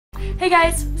Hey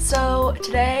guys, so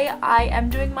today I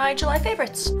am doing my July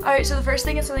favorites. Alright, so the first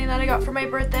thing is something that I got for my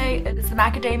birthday. It's the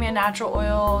Macadamia Natural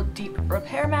Oil Deep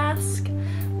Repair Mask.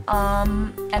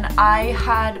 And I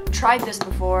had tried this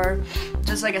before,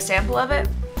 just like a sample of it,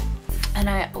 and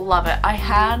I love it. I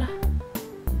can't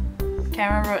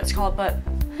remember what it's called, but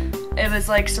it was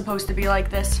like supposed to be like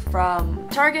this from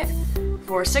Target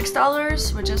for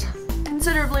 $6, which is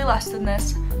considerably less than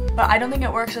this, but I don't think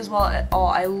it works as well at all.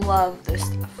 I love this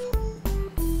stuff.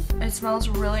 It smells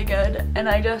really good, and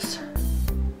I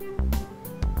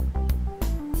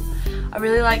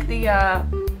really like the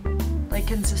like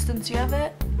consistency of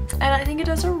it, and I think it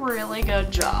does a really good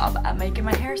job at making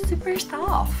my hair super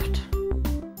soft.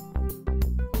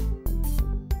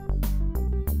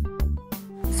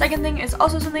 Second thing is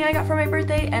also something I got for my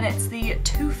birthday, and it's the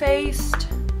Too Faced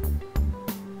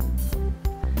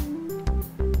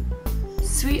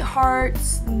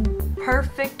Sweethearts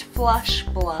Perfect Flush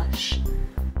Blush.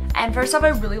 And first off, I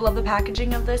really love the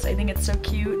packaging of this. I think it's so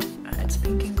cute. It's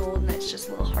pink and gold, and it's just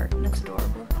a little heart, and it's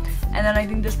adorable. And then I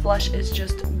think this blush is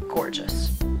just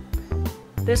gorgeous.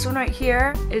 This one right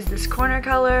here is this corner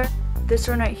color. This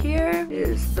one right here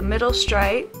is the middle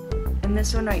stripe. And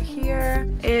this one right here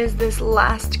is this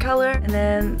last color. And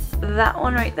then that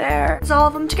one right there is all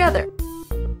of them together.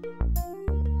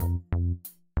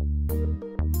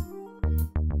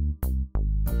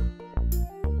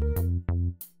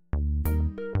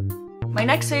 My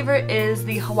next favorite is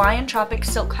the Hawaiian Tropic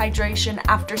Silk Hydration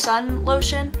After Sun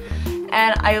Lotion,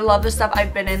 and I love this stuff.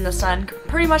 I've been in the sun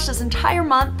pretty much this entire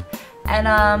month, and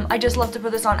I just love to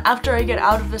put this on after I get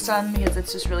out of the sun because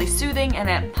it's just really soothing and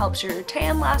it helps your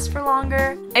tan last for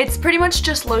longer. It's pretty much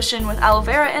just lotion with aloe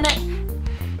vera in it,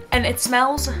 and it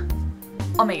smells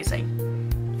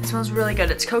amazing. It smells really good.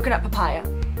 It's coconut papaya,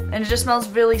 and it just smells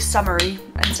really summery,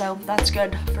 and so that's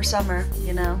good for summer,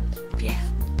 you know? Yeah.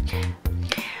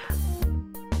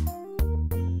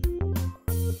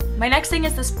 My next thing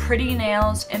is this Pretty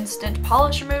Nails Instant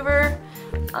Polish Remover,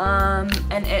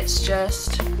 and it's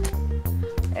just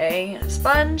a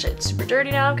sponge. It's super dirty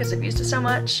now because I've used it so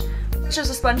much. It's just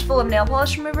a sponge full of nail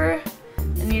polish remover,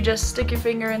 and you just stick your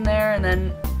finger in there, and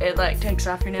then it like takes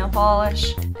off your nail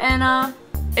polish. And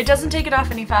it doesn't take it off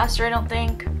any faster, I don't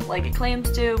think, like it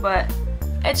claims to, but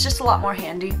it's just a lot more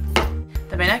handy.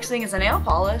 Then my next thing is a nail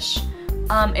polish.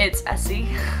 It's Essie,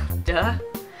 duh.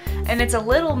 And it's a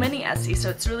little mini Essie, so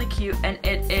it's really cute, and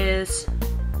it is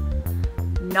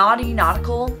Naughty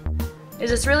Nautical. It's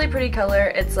this really pretty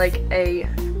color. It's like a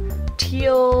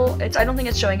teal, I don't think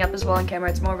it's showing up as well on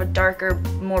camera. It's more of a darker,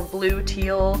 more blue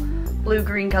teal,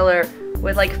 blue-green color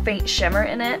with like faint shimmer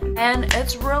in it, and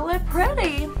it's really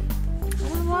pretty. I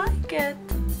like it.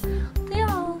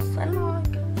 Yes, I like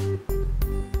it.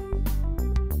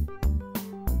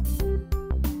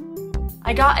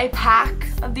 I got a pack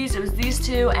of these. It was these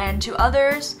two and two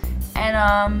others,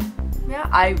 and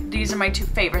yeah, these are my two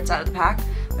favorites out of the pack.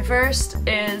 My first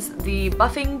is the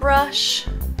buffing brush.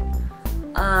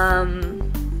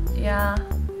 Yeah,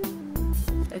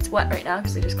 it's wet right now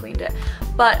because I just cleaned it,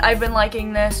 but I've been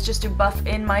liking this just to buff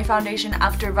in my foundation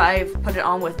after I've put it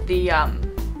on with the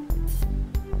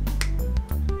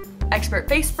Expert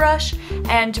Face Brush,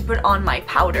 and to put on my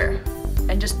powder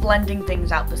and just blending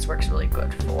things out. This works really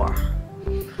good for.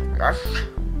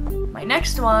 My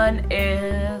next one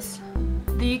is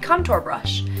the contour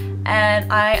brush,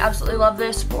 and I absolutely love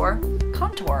this for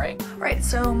contouring. Right,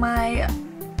 so my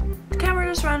camera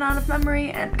just ran out of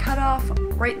memory and cut off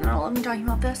right in the middle of me talking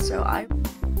about this, so I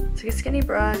take a skinny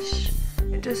brush.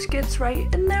 It just gets right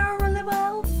in there really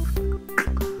well.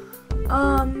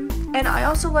 And I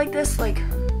also like this, like,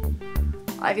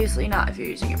 obviously not if you're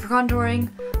using it for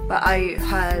contouring, but I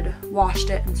had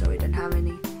washed it and so I didn't have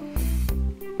any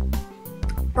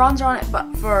bronzer on it,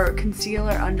 but for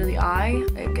concealer under the eye,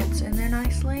 it gets in there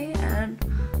nicely, and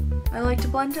I like to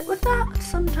blend it with that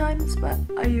sometimes, but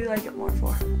I do like it more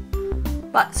for.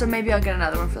 But, so maybe I'll get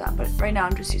another one for that, but right now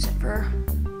I'm just using it for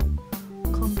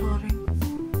contouring.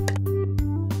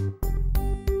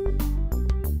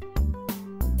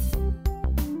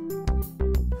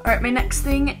 Alright, my next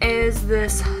thing is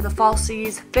this, the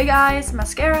Falsies Big Eyes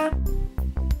Mascara.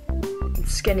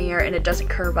 Skinnier, and it doesn't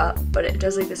curve up, but it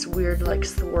does like this weird like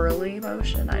swirly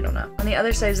motion. I don't know. On the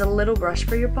other side is a little brush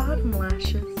for your bottom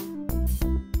lashes.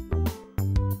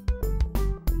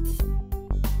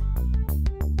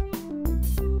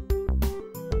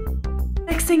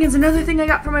 Next thing is another thing I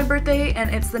got for my birthday, and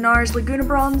it's the NARS Laguna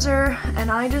Bronzer, and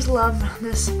I just love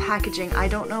this packaging. I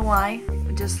don't know why.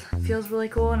 It just feels really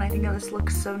cool, and I think this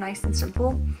looks so nice and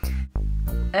simple.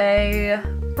 A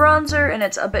bronzer, and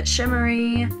it's a bit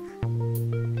shimmery.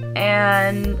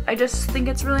 and I just think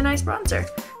it's a really nice bronzer.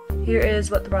 Here is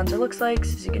what the bronzer looks like.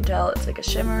 So as you can tell, it's like a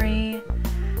shimmery,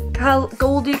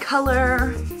 goldy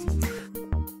color.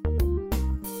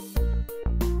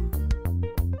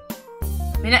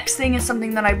 The next thing is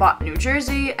something that I bought in New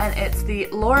Jersey, and it's the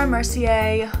Laura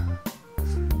Mercier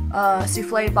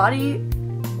Souffle Body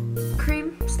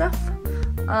Cream stuff.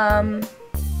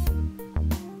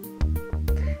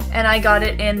 And I got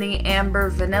it in the amber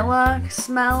vanilla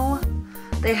smell.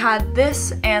 They had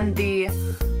this and the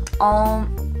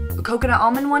coconut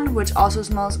almond one, which also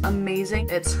smells amazing.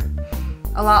 It's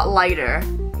a lot lighter.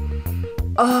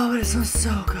 Oh, it smells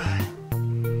so good.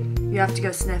 You have to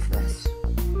go sniff this.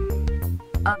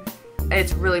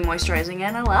 It's really moisturizing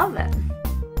and I love it.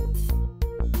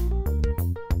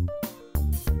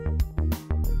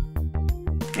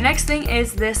 The next thing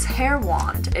is this hair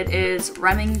wand. It is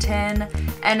Remington,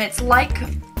 and it's like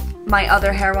my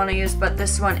other hair wand I use, but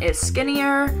this one is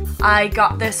skinnier. I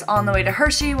got this on the way to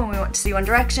Hershey when we went to see One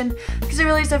Direction because I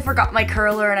realized I forgot my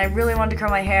curler and I really wanted to curl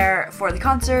my hair for the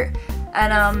concert.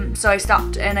 And so I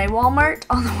stopped in a Walmart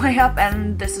on the way up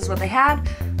and this is what they had.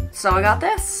 So I got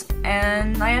this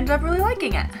and I ended up really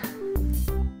liking it.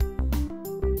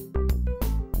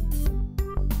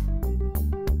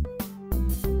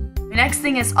 The next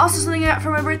thing is also something I got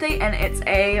for my birthday, and it's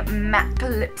a matte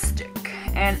lipstick,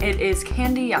 and it is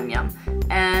Candy Yum Yum,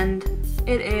 and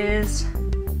it is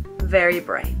very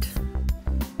bright.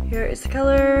 Here is the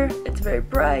color. It's very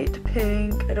bright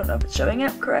pink. I don't know if it's showing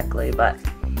it correctly, but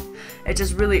it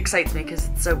just really excites me because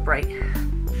it's so bright.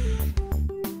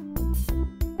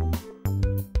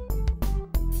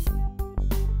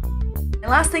 And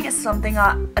last thing is something,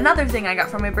 another thing I got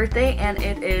for my birthday, and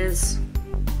it is,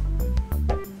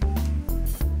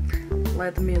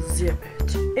 let me zip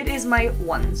it. It is my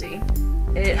onesie.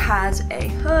 It has a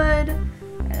hood,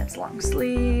 and it's long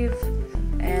sleeve,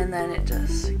 and then it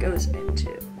just goes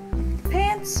into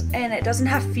pants, and it doesn't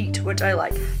have feet, which I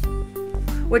like.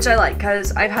 Which I like,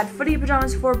 because I've had footy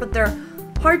pajamas before, but they're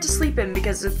hard to sleep in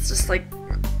because it's just like,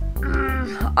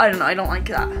 I don't know, I don't like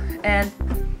that. And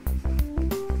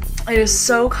it is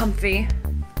so comfy,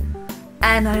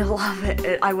 and I love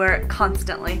it. I wear it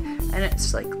constantly, and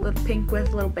it's like little pink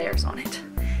with little bears on it.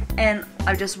 And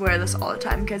I just wear this all the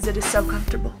time because it is so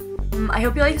comfortable. I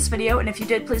hope you liked this video, and if you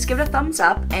did, please give it a thumbs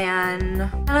up, and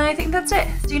I think that's it.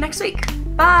 See you next week.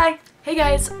 Bye! Hey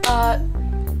guys,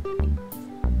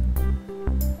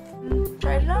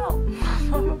 tried it out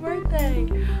on my birthday.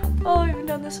 Oh, I haven't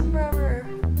done this in forever.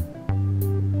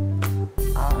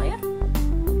 Yeah.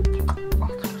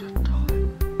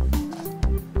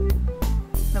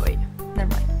 No, wait,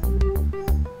 never mind.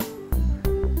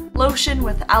 Lotion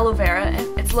with aloe vera,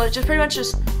 and it's just pretty much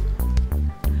just.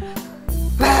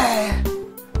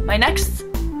 My next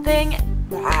thing,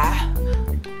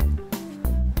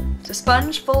 it's a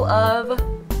sponge full of.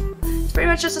 It's pretty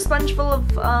much just a sponge full of.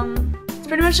 It's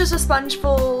pretty much just a sponge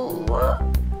full.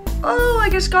 Oh, I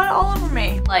just got it all over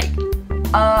me. Like,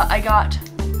 I got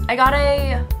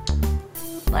a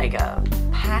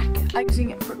pack. I'm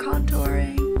using it for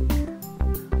contouring.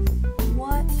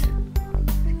 What is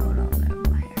going on there with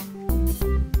my hair?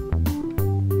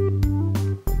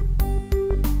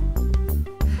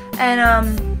 And